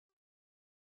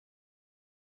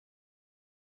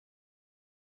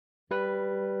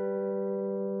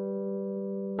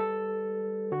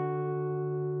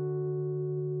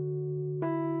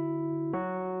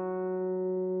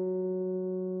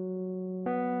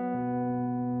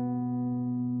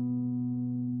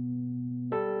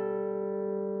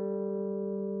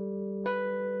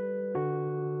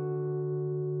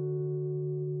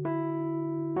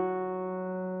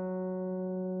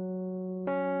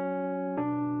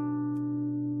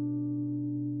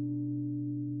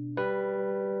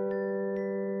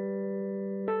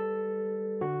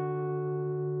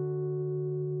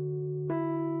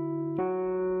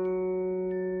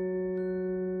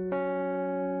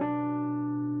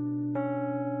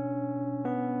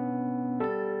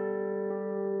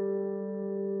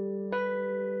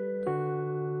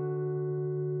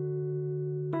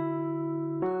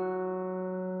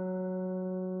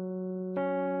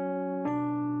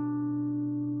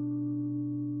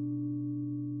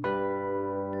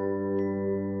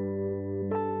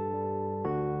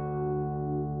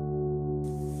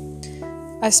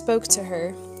I spoke to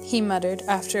her, he muttered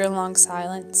after a long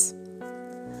silence.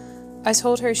 I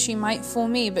told her she might fool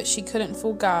me, but she couldn't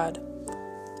fool God.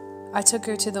 I took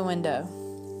her to the window.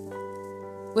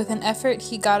 With an effort,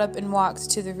 he got up and walked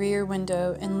to the rear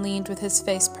window and leaned with his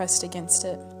face pressed against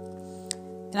it.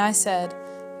 And I said,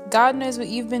 God knows what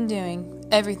you've been doing,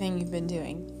 everything you've been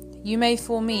doing. You may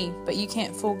fool me, but you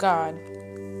can't fool God.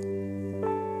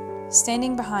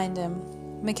 Standing behind him,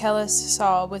 Michaelis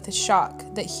saw with a shock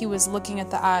that he was looking at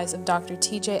the eyes of Dr.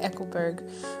 T.J. Eckleburg,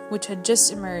 which had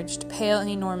just emerged, pale and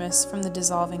enormous, from the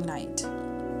dissolving night.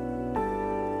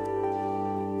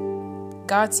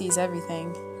 God sees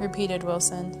everything, repeated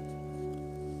Wilson.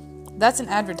 That's an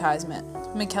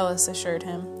advertisement, Michaelis assured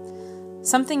him.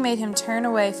 Something made him turn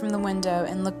away from the window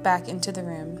and look back into the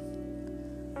room.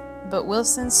 But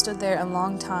Wilson stood there a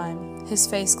long time, his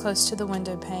face close to the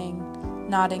window pane,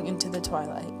 nodding into the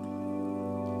twilight.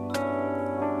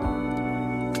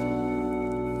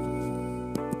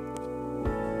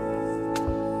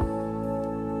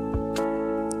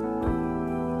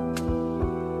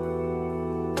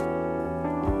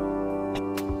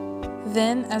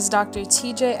 Then, as Dr.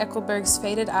 T.J. Eckleburg's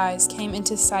faded eyes came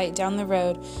into sight down the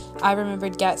road, I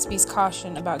remembered Gatsby's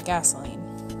caution about gasoline.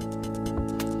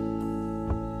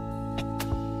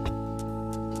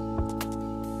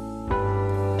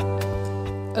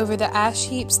 Over the ash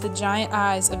heaps, the giant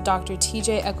eyes of Dr.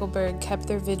 T.J. Eckleburg kept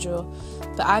their vigil,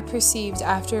 but I perceived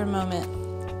after a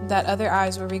moment that other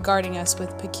eyes were regarding us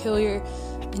with peculiar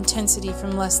intensity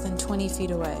from less than 20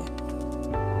 feet away.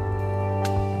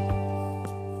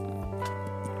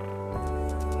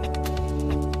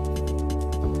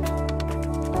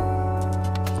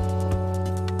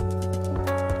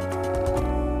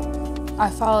 I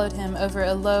followed him over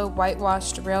a low,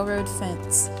 whitewashed railroad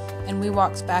fence, and we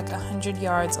walked back 100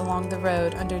 yards along the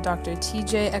road under Dr.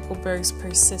 T.J. Eckleburg's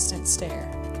persistent stare.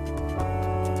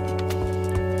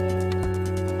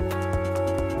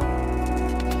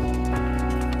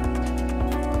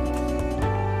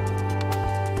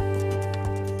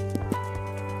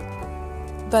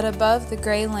 But above the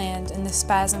gray land and the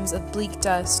spasms of bleak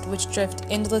dust which drift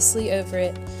endlessly over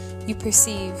it, you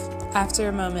perceive, after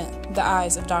a moment, the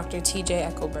eyes of Dr. T.J.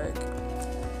 Eckleburg.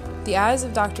 The eyes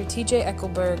of Dr. T.J.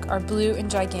 Eckleburg are blue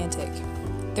and gigantic.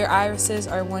 Their irises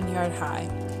are 1 yard high.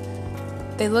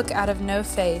 They look out of no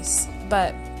face,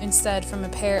 but instead from a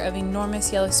pair of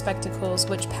enormous yellow spectacles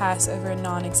which pass over a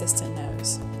non-existent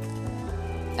nose.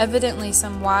 Evidently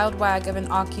some wild wag of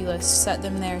an oculist set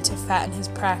them there to fatten his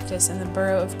practice in the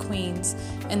borough of Queens,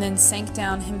 and then sank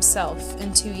down himself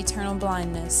into eternal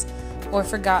blindness, or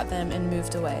forgot them and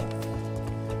moved away.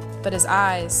 But his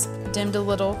eyes, dimmed a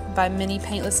little by many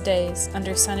paintless days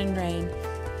under sun and rain,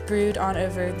 brood on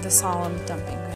over the solemn dumping ground.